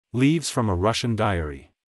Leaves from a Russian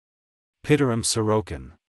Diary. Pitirim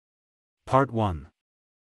Sorokin. Part 1.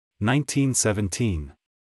 1917.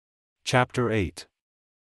 Chapter 8.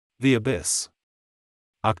 The Abyss.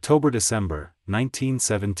 October-December,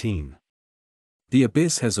 1917. The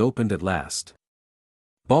abyss has opened at last.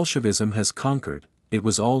 Bolshevism has conquered. It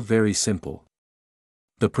was all very simple.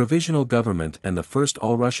 The provisional government and the first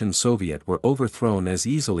all-Russian Soviet were overthrown as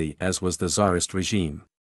easily as was the Tsarist regime.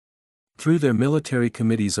 Through their military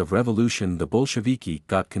committees of revolution, the Bolsheviki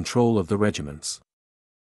got control of the regiments.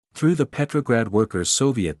 Through the Petrograd Workers'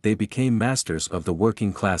 Soviet they became masters of the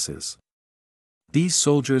working classes. These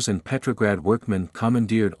soldiers and Petrograd workmen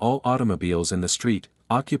commandeered all automobiles in the street,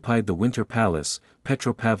 occupied the Winter Palace,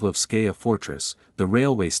 Petropavlovskaya Fortress, the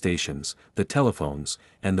railway stations, the telephones,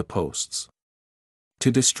 and the posts.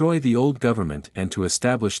 To destroy the old government and to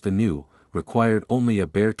establish the new, required only a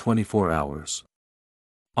bare 24 hours.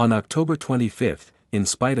 On October 25, in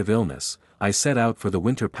spite of illness, I set out for the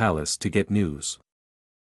Winter Palace to get news.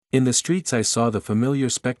 In the streets I saw the familiar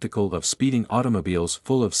spectacle of speeding automobiles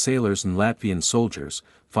full of sailors and Latvian soldiers,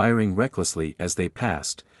 firing recklessly as they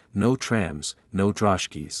passed, no trams, no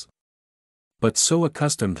droshkis. But so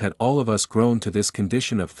accustomed had all of us grown to this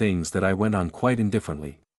condition of things that I went on quite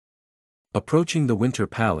indifferently. Approaching the Winter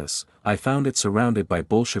Palace, I found it surrounded by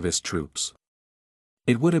Bolshevist troops.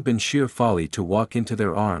 It would have been sheer folly to walk into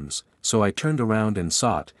their arms, so I turned around and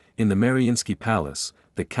sought, in the Mariinsky Palace,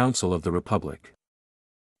 the Council of the Republic.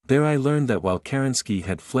 There I learned that while Kerensky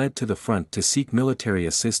had fled to the front to seek military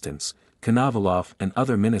assistance, Konovalov and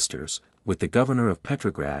other ministers, with the governor of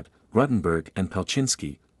Petrograd, Rutenberg and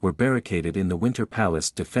Pelchinsky, were barricaded in the Winter Palace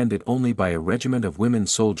defended only by a regiment of women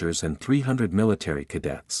soldiers and 300 military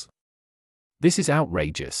cadets. This is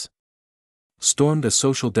outrageous, stormed a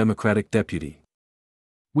Social Democratic deputy.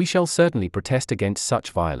 We shall certainly protest against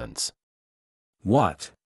such violence.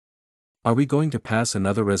 What? Are we going to pass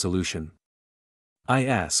another resolution? I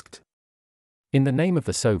asked. In the name of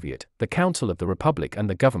the Soviet, the Council of the Republic and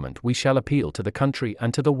the government, we shall appeal to the country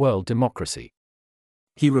and to the world democracy.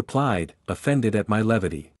 He replied, offended at my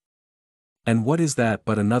levity. And what is that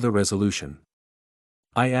but another resolution?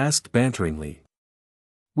 I asked banteringly.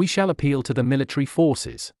 We shall appeal to the military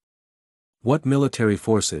forces. What military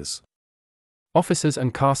forces? Officers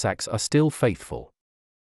and Cossacks are still faithful.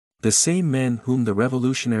 The same men whom the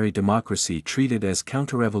revolutionary democracy treated as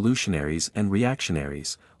counter-revolutionaries and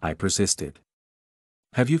reactionaries, I persisted.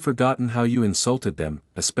 Have you forgotten how you insulted them,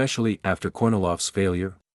 especially after Kornilov's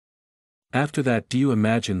failure? After that, do you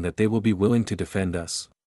imagine that they will be willing to defend us?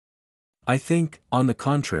 I think, on the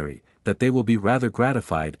contrary, that they will be rather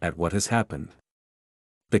gratified at what has happened.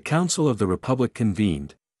 The Council of the Republic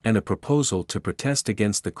convened, and a proposal to protest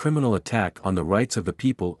against the criminal attack on the rights of the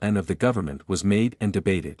people and of the government was made and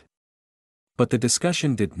debated. But the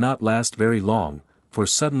discussion did not last very long, for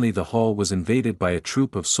suddenly the hall was invaded by a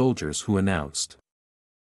troop of soldiers who announced,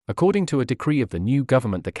 according to a decree of the new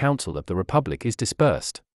government, the Council of the Republic is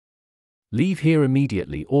dispersed. Leave here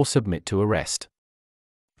immediately or submit to arrest.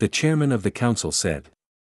 The chairman of the council said.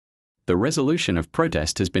 The resolution of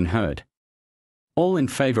protest has been heard. All in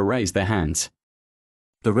favor raise their hands.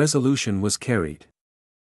 The resolution was carried.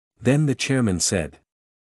 Then the chairman said,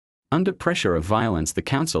 under pressure of violence, the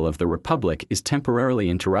Council of the Republic is temporarily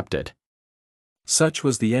interrupted. Such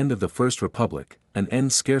was the end of the First Republic, an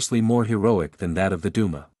end scarcely more heroic than that of the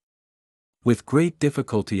Duma. With great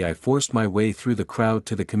difficulty I forced my way through the crowd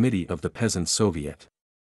to the committee of the Peasants' Soviet.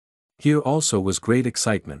 Here also was great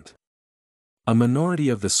excitement. A minority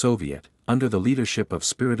of the Soviet, under the leadership of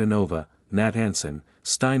Spiritonova, Nat Hansen,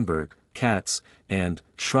 Steinberg, Katz, and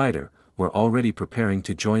Schreider, were already preparing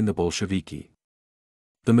to join the Bolsheviki.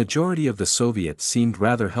 The majority of the Soviets seemed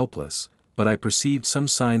rather helpless, but I perceived some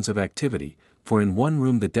signs of activity, for in one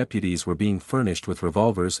room the deputies were being furnished with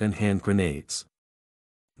revolvers and hand grenades.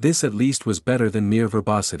 This at least was better than mere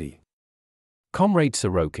verbosity. Comrade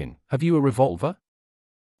Sorokin, have you a revolver?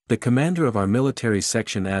 The commander of our military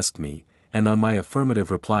section asked me, and on my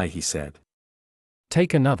affirmative reply he said,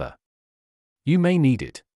 take another. You may need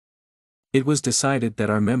it. It was decided that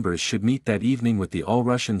our members should meet that evening with the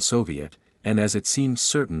All-Russian Soviet, and as it seemed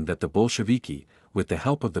certain that the Bolsheviki, with the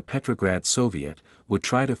help of the Petrograd Soviet, would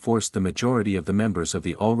try to force the majority of the members of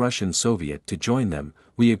the All-Russian Soviet to join them,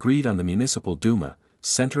 we agreed on the Municipal Duma,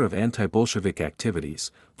 center of anti-Bolshevik activities,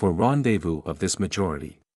 for rendezvous of this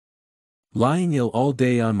majority. Lying ill all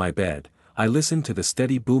day on my bed, I listened to the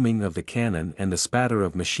steady booming of the cannon and the spatter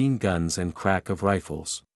of machine guns and crack of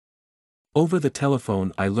rifles. Over the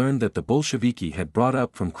telephone I learned that the Bolsheviki had brought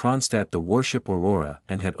up from Kronstadt the warship Aurora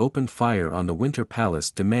and had opened fire on the Winter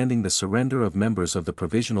Palace demanding the surrender of members of the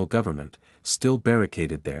provisional government, still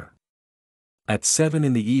barricaded there. At 7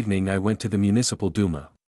 in the evening I went to the Municipal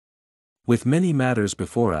Duma. With many matters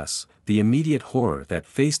before us, the immediate horror that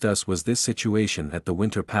faced us was this situation at the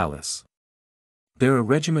Winter Palace. There a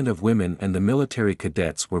regiment of women and the military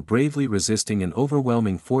cadets were bravely resisting an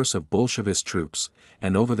overwhelming force of Bolshevist troops,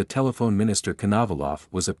 and over the telephone Minister Konovalov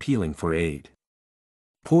was appealing for aid.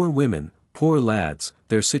 Poor women, poor lads,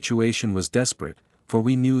 their situation was desperate, for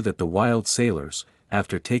we knew that the wild sailors,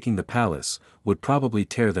 after taking the palace, would probably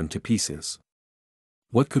tear them to pieces.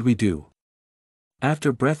 What could we do?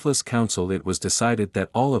 After breathless counsel it was decided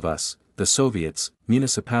that all of us, the Soviets,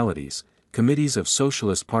 municipalities, committees of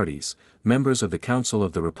socialist parties, members of the Council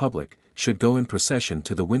of the Republic, should go in procession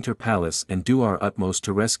to the Winter Palace and do our utmost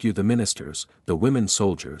to rescue the ministers, the women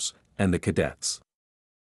soldiers, and the cadets.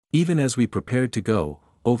 Even as we prepared to go,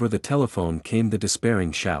 over the telephone came the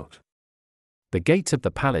despairing shout. The gates of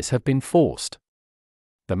the palace have been forced.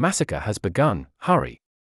 The massacre has begun, hurry.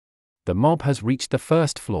 The mob has reached the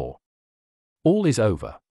first floor. All is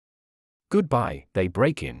over. Goodbye, they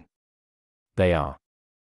break in. They are.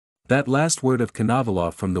 That last word of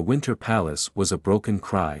Konovalov from the Winter Palace was a broken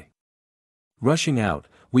cry. Rushing out,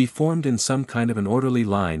 we formed in some kind of an orderly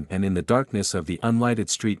line and in the darkness of the unlighted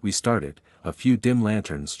street we started, a few dim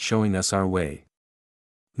lanterns showing us our way.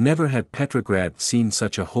 Never had Petrograd seen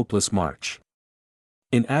such a hopeless march.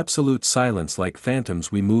 In absolute silence like phantoms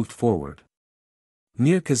we moved forward.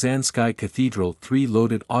 Near Kazansky Cathedral 3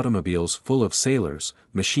 loaded automobiles full of sailors,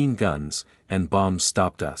 machine guns, and bombs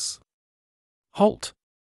stopped us. Halt!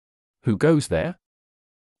 Who goes there?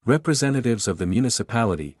 Representatives of the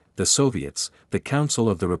municipality, the Soviets, the Council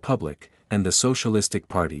of the Republic, and the socialistic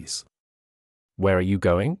parties. Where are you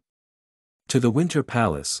going? To the Winter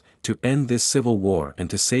Palace, to end this civil war and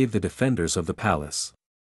to save the defenders of the palace.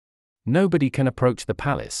 Nobody can approach the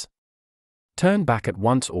palace. Turn back at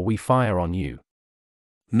once or we fire on you.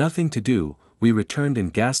 Nothing to do, we returned in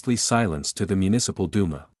ghastly silence to the Municipal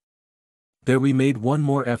Duma. There we made one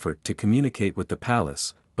more effort to communicate with the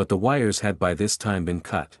palace, but the wires had by this time been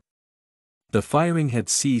cut. The firing had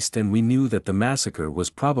ceased and we knew that the massacre was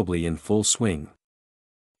probably in full swing.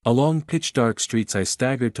 Along pitch-dark streets I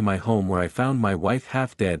staggered to my home where I found my wife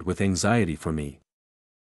half dead with anxiety for me.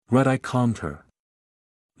 But I calmed her.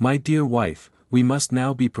 My dear wife, we must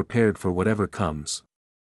now be prepared for whatever comes.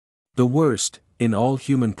 The worst, in all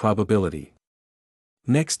human probability.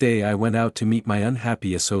 Next day I went out to meet my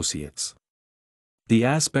unhappy associates. The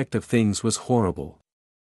aspect of things was horrible.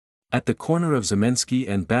 At the corner of Zemensky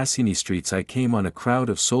and Bassini streets I came on a crowd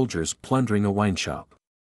of soldiers plundering a wine shop.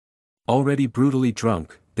 Already brutally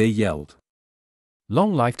drunk, they yelled.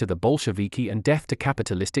 Long life to the Bolsheviki and death to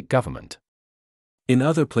capitalistic government. In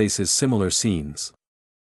other places similar scenes.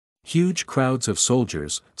 Huge crowds of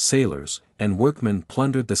soldiers, sailors, and workmen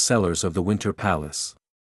plundered the cellars of the Winter Palace.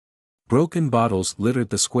 Broken bottles littered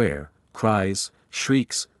the square, cries,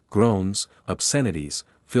 shrieks, groans, obscenities,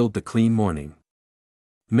 filled the clean morning.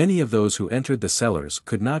 Many of those who entered the cellars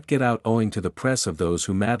could not get out owing to the press of those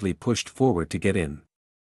who madly pushed forward to get in.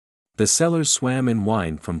 The cellars swam in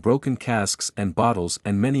wine from broken casks and bottles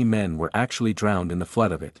and many men were actually drowned in the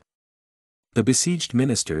flood of it. The besieged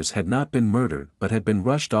ministers had not been murdered but had been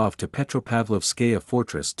rushed off to Petropavlovskaya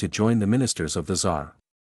fortress to join the ministers of the Tsar.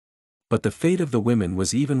 But the fate of the women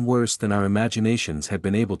was even worse than our imaginations had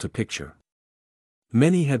been able to picture.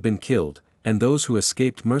 Many had been killed, and those who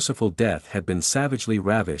escaped merciful death had been savagely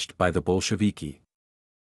ravished by the Bolsheviki.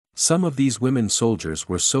 Some of these women soldiers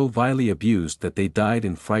were so vilely abused that they died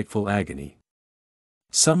in frightful agony.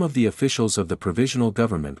 Some of the officials of the provisional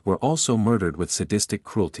government were also murdered with sadistic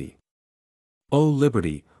cruelty. O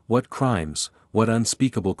liberty, what crimes, what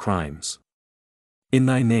unspeakable crimes! In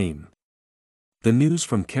thy name. The news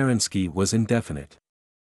from Kerensky was indefinite.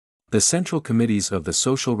 The central committees of the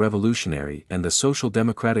Social Revolutionary and the Social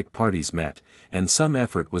Democratic parties met, and some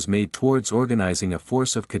effort was made towards organizing a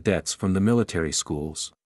force of cadets from the military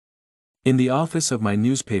schools. In the office of my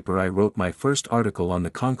newspaper I wrote my first article on the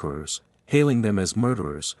conquerors, hailing them as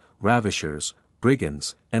murderers, ravishers,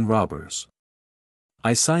 brigands, and robbers.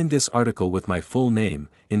 I signed this article with my full name,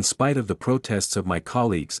 in spite of the protests of my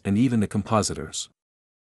colleagues and even the compositors.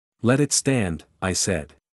 Let it stand, I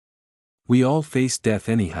said. We all face death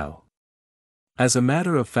anyhow. As a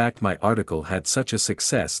matter of fact my article had such a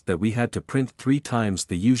success that we had to print 3 times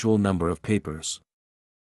the usual number of papers.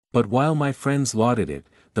 But while my friends lauded it,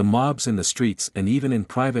 the mobs in the streets and even in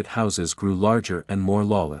private houses grew larger and more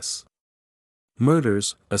lawless.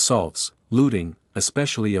 Murders, assaults, looting,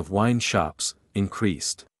 especially of wine shops,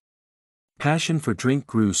 increased. Passion for drink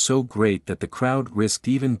grew so great that the crowd risked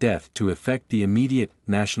even death to effect the immediate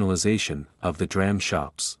nationalization of the dram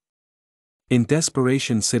shops. In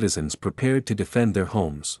desperation, citizens prepared to defend their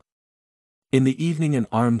homes. In the evening, an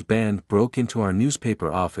armed band broke into our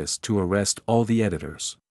newspaper office to arrest all the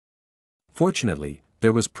editors. Fortunately,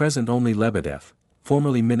 there was present only Lebedev,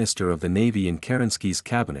 formerly Minister of the Navy in Kerensky's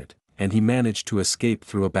cabinet, and he managed to escape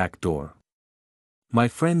through a back door. My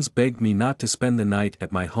friends begged me not to spend the night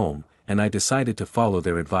at my home, and I decided to follow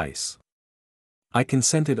their advice. I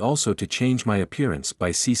consented also to change my appearance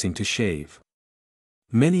by ceasing to shave.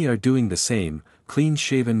 Many are doing the same,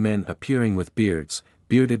 clean-shaven men appearing with beards,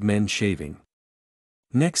 bearded men shaving.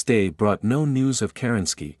 Next day brought no news of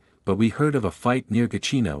Kerensky, but we heard of a fight near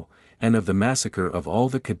Gachino, and of the massacre of all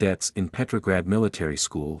the cadets in Petrograd military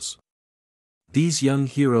schools. These young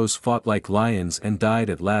heroes fought like lions and died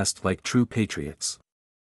at last like true patriots.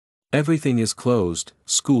 Everything is closed: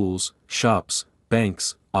 schools, shops,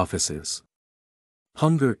 banks, offices.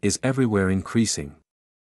 Hunger is everywhere increasing.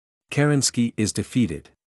 Kerensky is defeated.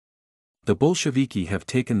 The Bolsheviki have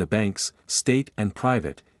taken the banks, state and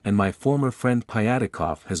private, and my former friend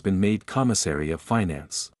Pyatakov has been made commissary of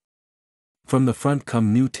finance. From the front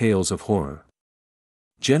come new tales of horror.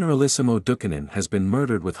 Generalissimo Dutton has been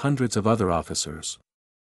murdered with hundreds of other officers.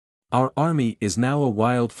 Our army is now a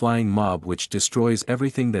wild flying mob which destroys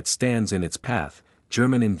everything that stands in its path.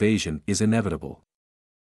 German invasion is inevitable.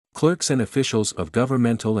 Clerks and officials of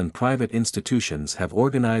governmental and private institutions have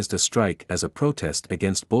organized a strike as a protest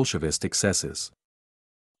against Bolshevist excesses.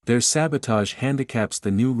 Their sabotage handicaps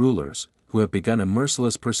the new rulers, who have begun a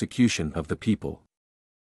merciless persecution of the people.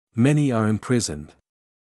 Many are imprisoned.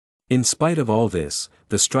 In spite of all this,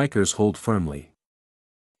 the strikers hold firmly.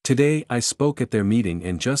 Today I spoke at their meeting,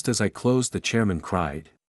 and just as I closed, the chairman cried,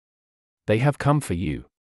 "They have come for you.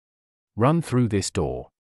 Run through this door."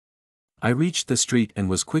 I reached the street and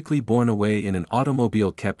was quickly borne away in an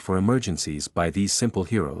automobile kept for emergencies by these simple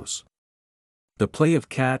heroes. The play of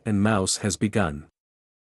cat and mouse has begun.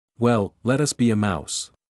 Well, let us be a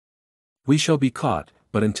mouse. We shall be caught,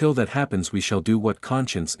 but until that happens we shall do what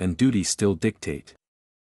conscience and duty still dictate.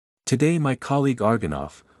 Today my colleague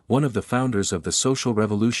Arganov, one of the founders of the Social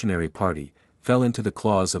Revolutionary Party, fell into the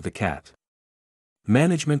claws of the cat.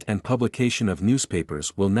 Management and publication of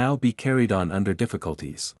newspapers will now be carried on under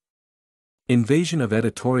difficulties. Invasion of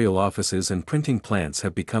editorial offices and printing plants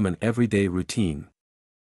have become an everyday routine.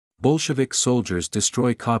 Bolshevik soldiers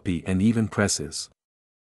destroy copy and even presses.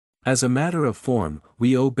 As a matter of form,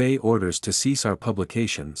 we obey orders to cease our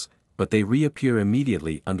publications, but they reappear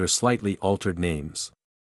immediately under slightly altered names.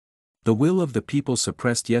 The will of the people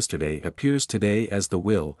suppressed yesterday appears today as the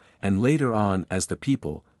will, and later on as the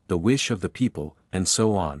people, the wish of the people, and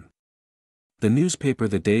so on. The newspaper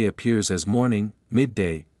the day appears as morning,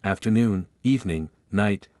 midday, afternoon, evening,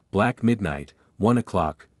 night, black midnight, 1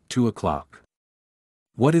 o'clock, 2 o'clock.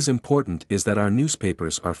 What is important is that our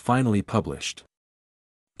newspapers are finally published.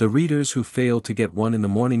 The readers who fail to get one in the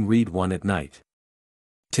morning read one at night.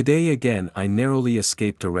 Today again I narrowly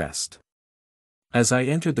escaped arrest. As I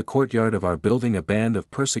entered the courtyard of our building, a band of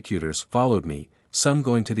persecutors followed me, some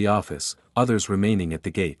going to the office, others remaining at the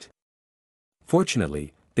gate.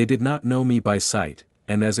 Fortunately, they did not know me by sight,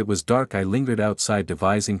 and as it was dark I lingered outside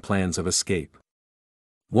devising plans of escape.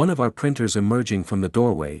 One of our printers emerging from the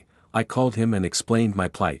doorway, I called him and explained my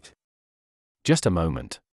plight. "Just a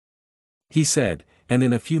moment," he said, and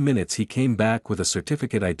in a few minutes he came back with a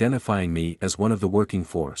certificate identifying me as one of the working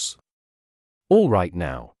force. "All right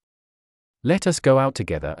now. Let us go out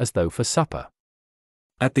together as though for supper."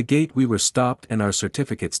 At the gate we were stopped and our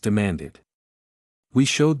certificates demanded. We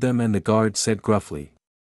showed them and the guard said gruffly,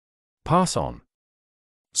 "Pass on."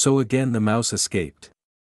 So again the mouse escaped.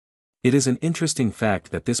 It is an interesting fact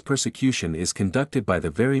that this persecution is conducted by the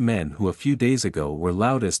very men who a few days ago were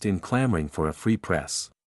loudest in clamoring for a free press.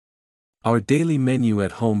 Our daily menu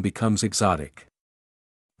at home becomes exotic.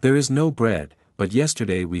 There is no bread, but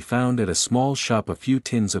yesterday we found at a small shop a few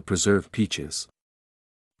tins of preserved peaches.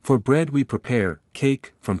 For bread we prepare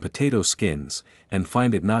cake from potato skins, and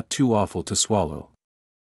find it not too awful to swallow.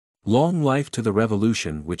 Long life to the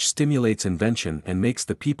revolution, which stimulates invention and makes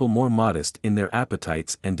the people more modest in their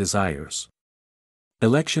appetites and desires.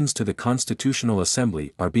 Elections to the Constitutional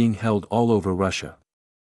Assembly are being held all over Russia.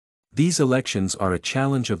 These elections are a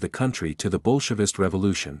challenge of the country to the Bolshevist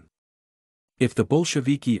revolution. If the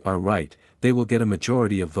Bolsheviki are right, they will get a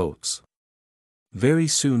majority of votes. Very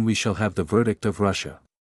soon we shall have the verdict of Russia.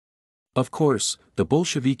 Of course, the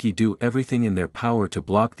Bolsheviki do everything in their power to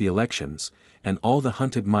block the elections, and all the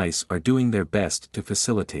hunted mice are doing their best to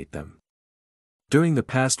facilitate them. During the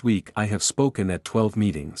past week I have spoken at 12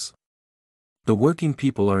 meetings. The working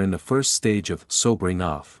people are in the first stage of sobering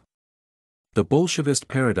off. The Bolshevist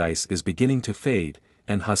paradise is beginning to fade,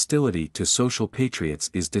 and hostility to social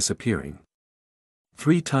patriots is disappearing.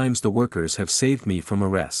 3 times the workers have saved me from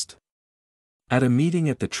arrest. At a meeting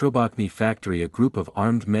at the Trubokny factory, a group of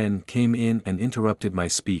armed men came in and interrupted my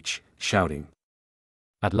speech, shouting,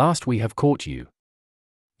 At last we have caught you.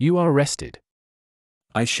 You are arrested.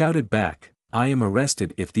 I shouted back, I am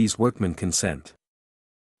arrested if these workmen consent.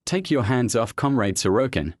 Take your hands off Comrade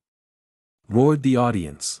Sorokin, Roared the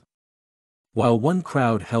audience. While one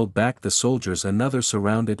crowd held back the soldiers, another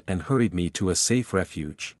surrounded and hurried me to a safe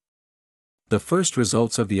refuge. The first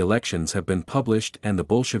results of the elections have been published and the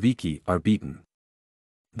Bolsheviki are beaten.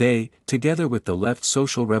 They, together with the left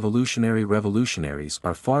social revolutionaries,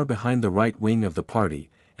 are far behind the right wing of the party,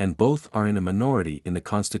 and both are in a minority in the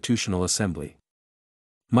Constitutional Assembly.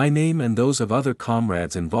 My name and those of other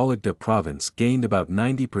comrades in Vologda province gained about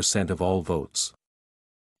 90% of all votes.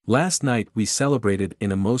 Last night we celebrated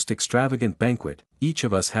in a most extravagant banquet, each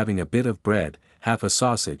of us having a bit of bread, half a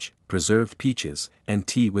sausage, preserved peaches, and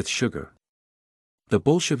tea with sugar. The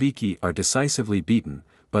Bolsheviki are decisively beaten,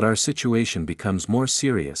 but our situation becomes more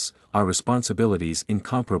serious, our responsibilities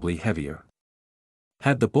incomparably heavier.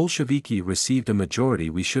 Had the Bolsheviki received a majority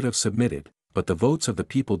we should have submitted, but the votes of the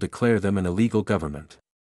people declare them an illegal government.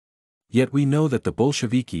 Yet we know that the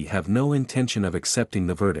Bolsheviki have no intention of accepting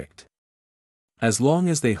the verdict. As long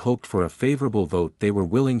as they hoped for a favorable vote, they were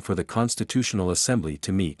willing for the Constitutional Assembly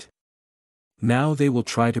to meet. Now they will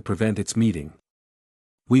try to prevent its meeting.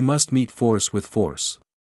 We must meet force with force.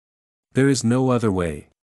 There is no other way.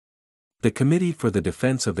 The Committee for the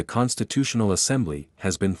Defense of the Constitutional Assembly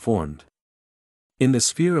has been formed. In the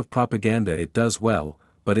sphere of propaganda it does well,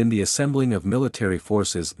 but in the assembling of military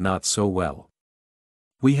forces not so well.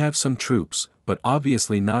 We have some troops, but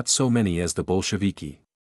obviously not so many as the Bolsheviki.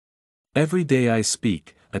 Every day I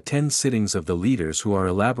speak, attend sittings of the leaders who are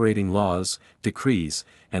elaborating laws, decrees,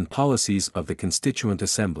 and policies of the Constituent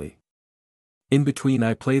Assembly. In between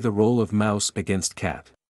I play the role of mouse against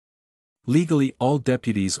cat. Legally all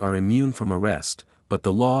deputies are immune from arrest, but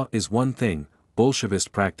the law is one thing,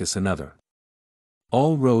 Bolshevist practice another.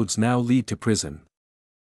 All roads now lead to prison.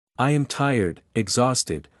 I am tired,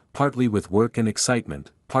 exhausted, partly with work and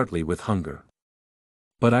excitement, partly with hunger.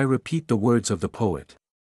 But I repeat the words of the poet.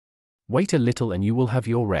 Wait a little and you will have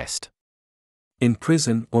your rest. In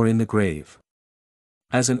prison or in the grave.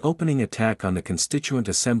 As an opening attack on the Constituent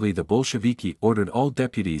Assembly, the Bolsheviki ordered all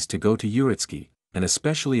deputies to go to Uritsky, an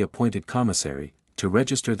especially appointed commissary, to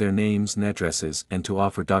register their names and addresses and to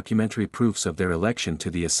offer documentary proofs of their election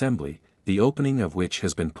to the Assembly, the opening of which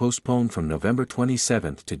has been postponed from November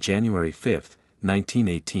 27 to January 5,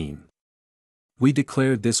 1918. We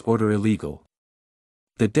declared this order illegal.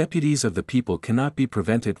 The deputies of the people cannot be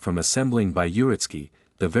prevented from assembling by Uritsky,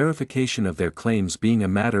 the verification of their claims being a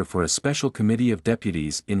matter for a special committee of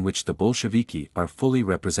deputies in which the Bolsheviki are fully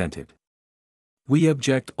represented. We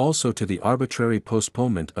object also to the arbitrary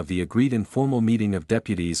postponement of the agreed informal meeting of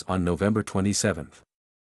deputies on November 27.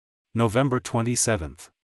 November 27th.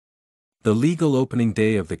 The legal opening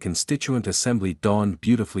day of the Constituent Assembly dawned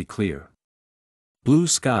beautifully clear. Blue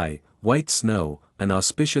sky, white snow, an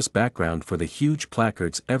auspicious background for the huge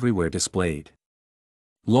placards everywhere displayed.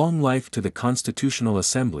 Long life to the Constitutional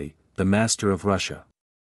Assembly, the master of Russia.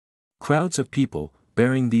 Crowds of people,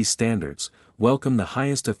 bearing these standards, welcome the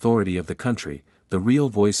highest authority of the country, the real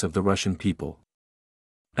voice of the Russian people.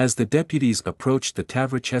 As the deputies approached the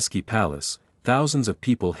Tavrichesky Palace, thousands of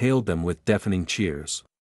people hailed them with deafening cheers.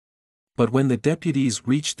 But when the deputies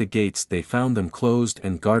reached the gates they found them closed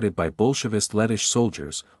and guarded by Bolshevist Lettish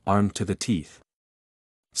soldiers, armed to the teeth.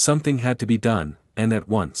 Something had to be done, and at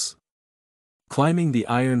once. Climbing the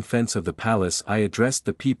iron fence of the palace I addressed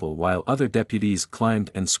the people while other deputies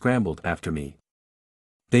climbed and scrambled after me.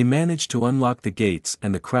 They managed to unlock the gates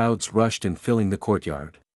and the crowds rushed in filling the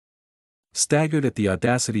courtyard. Staggered at the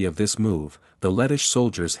audacity of this move, the Lettish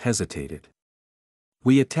soldiers hesitated.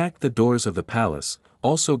 We attacked the doors of the palace,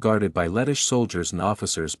 also guarded by Lettish soldiers and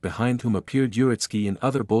officers behind whom appeared Uritsky and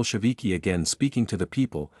other Bolsheviki. Again speaking to the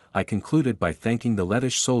people, I concluded by thanking the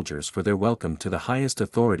Lettish soldiers for their welcome to the highest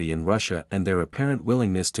authority in Russia and their apparent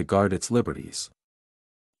willingness to guard its liberties.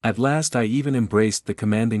 At last I even embraced the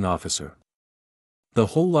commanding officer. The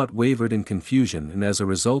whole lot wavered in confusion and as a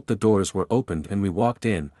result the doors were opened and we walked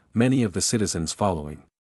in, many of the citizens following.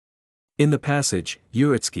 In the passage,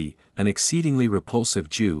 Uritsky, an exceedingly repulsive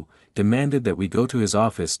Jew, demanded that we go to his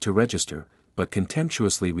office to register, but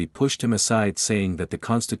contemptuously we pushed him aside saying that the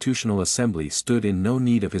Constitutional Assembly stood in no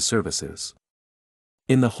need of his services.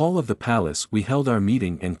 In the hall of the palace we held our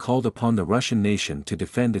meeting and called upon the Russian nation to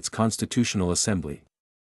defend its constitutional assembly.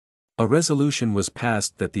 A resolution was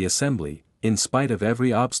passed that the assembly, in spite of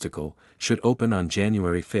every obstacle, should open on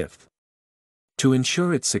January 5. To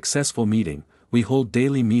ensure its successful meeting, we hold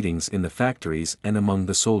daily meetings in the factories and among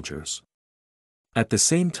the soldiers. At the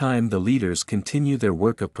same time the leaders continue their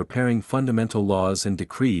work of preparing fundamental laws and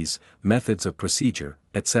decrees, methods of procedure,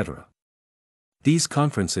 etc. These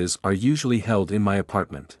conferences are usually held in my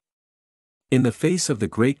apartment. In the face of the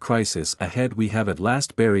great crisis ahead we have at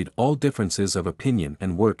last buried all differences of opinion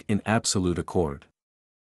and work in absolute accord.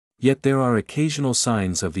 Yet there are occasional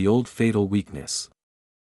signs of the old fatal weakness.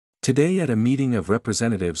 Today at a meeting of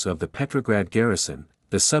representatives of the Petrograd garrison,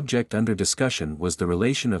 the subject under discussion was the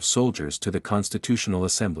relation of soldiers to the Constitutional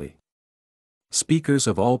Assembly. Speakers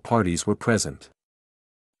of all parties were present.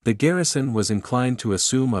 The garrison was inclined to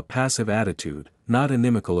assume a passive attitude, not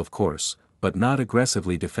inimical of course, but not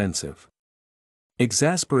aggressively defensive.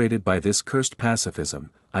 Exasperated by this cursed pacifism,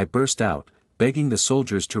 I burst out, begging the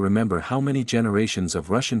soldiers to remember how many generations of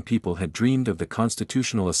Russian people had dreamed of the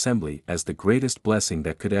Constitutional Assembly as the greatest blessing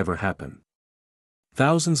that could ever happen.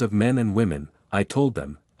 Thousands of men and women, I told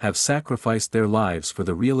them, have sacrificed their lives for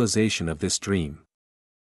the realization of this dream.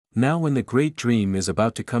 Now when the great dream is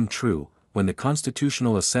about to come true, when the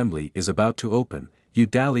Constitutional Assembly is about to open, you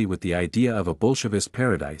dally with the idea of a Bolshevist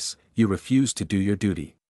paradise, you refuse to do your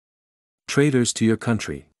duty. Traitors to your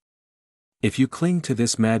country. If you cling to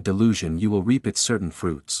this mad delusion you will reap its certain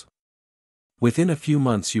fruits. Within a few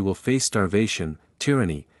months you will face starvation,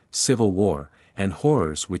 tyranny, civil war, and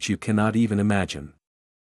horrors which you cannot even imagine.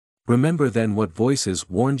 Remember then what voices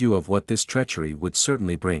warned you of what this treachery would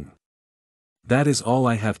certainly bring. That is all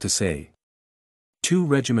I have to say. 2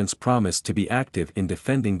 regiments promised to be active in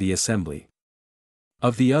defending the assembly.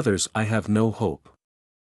 Of the others I have no hope.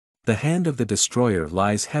 The hand of the destroyer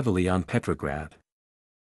lies heavily on Petrograd.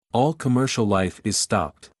 All commercial life is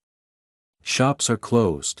stopped. Shops are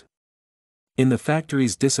closed. In the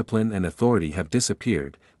factories discipline and authority have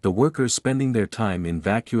disappeared, the workers spending their time in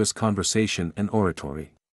vacuous conversation and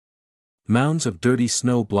oratory. Mounds of dirty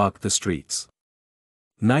snow block the streets.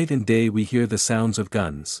 Night and day we hear the sounds of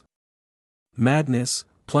guns. Madness,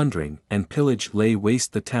 plundering, and pillage lay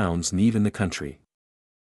waste the towns and even the country.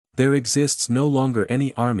 There exists no longer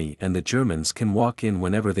any army and the Germans can walk in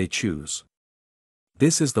whenever they choose.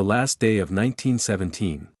 This is the last day of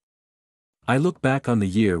 1917. I look back on the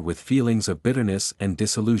year with feelings of bitterness and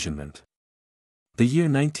disillusionment. The year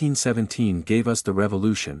 1917 gave us the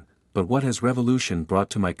revolution, but what has revolution brought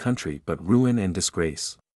to my country but ruin and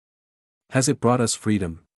disgrace? Has it brought us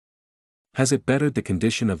freedom? Has it bettered the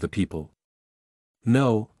condition of the people?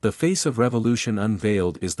 No, the face of revolution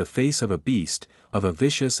unveiled is the face of a beast, of a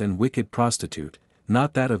vicious and wicked prostitute,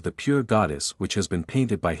 not that of the pure goddess which has been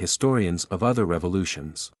painted by historians of other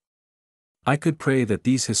revolutions. I could pray that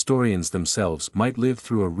these historians themselves might live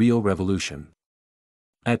through a real revolution.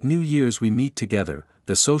 At New Year's we meet together,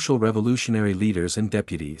 the social revolutionary leaders and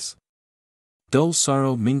deputies. Dull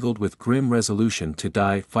sorrow mingled with grim resolution to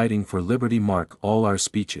die fighting for liberty mark all our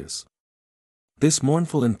speeches. This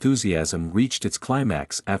mournful enthusiasm reached its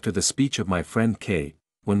climax after the speech of my friend K.,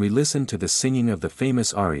 when we listened to the singing of the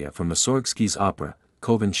famous aria from Mussorgsky's opera,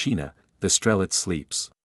 Kovenchina, The Strelets Sleeps.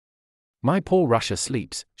 My poor Russia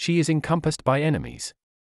sleeps, she is encompassed by enemies.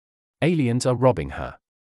 Aliens are robbing her.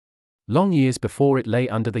 Long years before it lay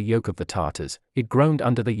under the yoke of the Tartars, it groaned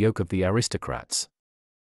under the yoke of the aristocrats.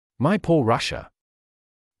 My poor Russia!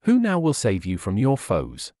 Who now will save you from your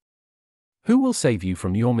foes? Who will save you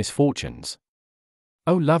from your misfortunes?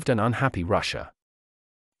 O loved and unhappy Russia!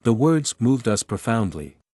 The words moved us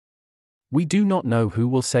profoundly. We do not know who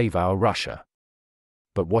will save our Russia.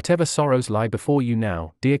 But whatever sorrows lie before you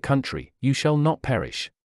now, dear country, you shall not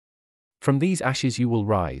perish. From these ashes you will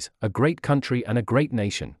rise, a great country and a great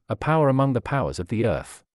nation, a power among the powers of the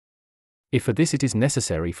earth. If for this it is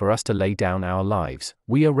necessary for us to lay down our lives,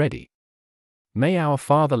 we are ready. May our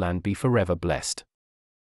fatherland be forever blessed.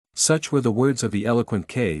 Such were the words of the eloquent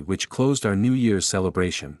K which closed our New Year's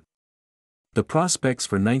celebration. The prospects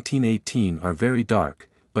for 1918 are very dark,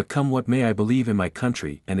 but come what may I believe in my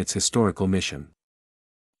country and its historical mission.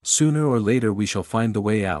 Sooner or later we shall find the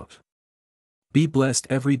way out. Be blessed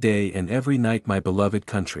every day and every night, my beloved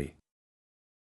country.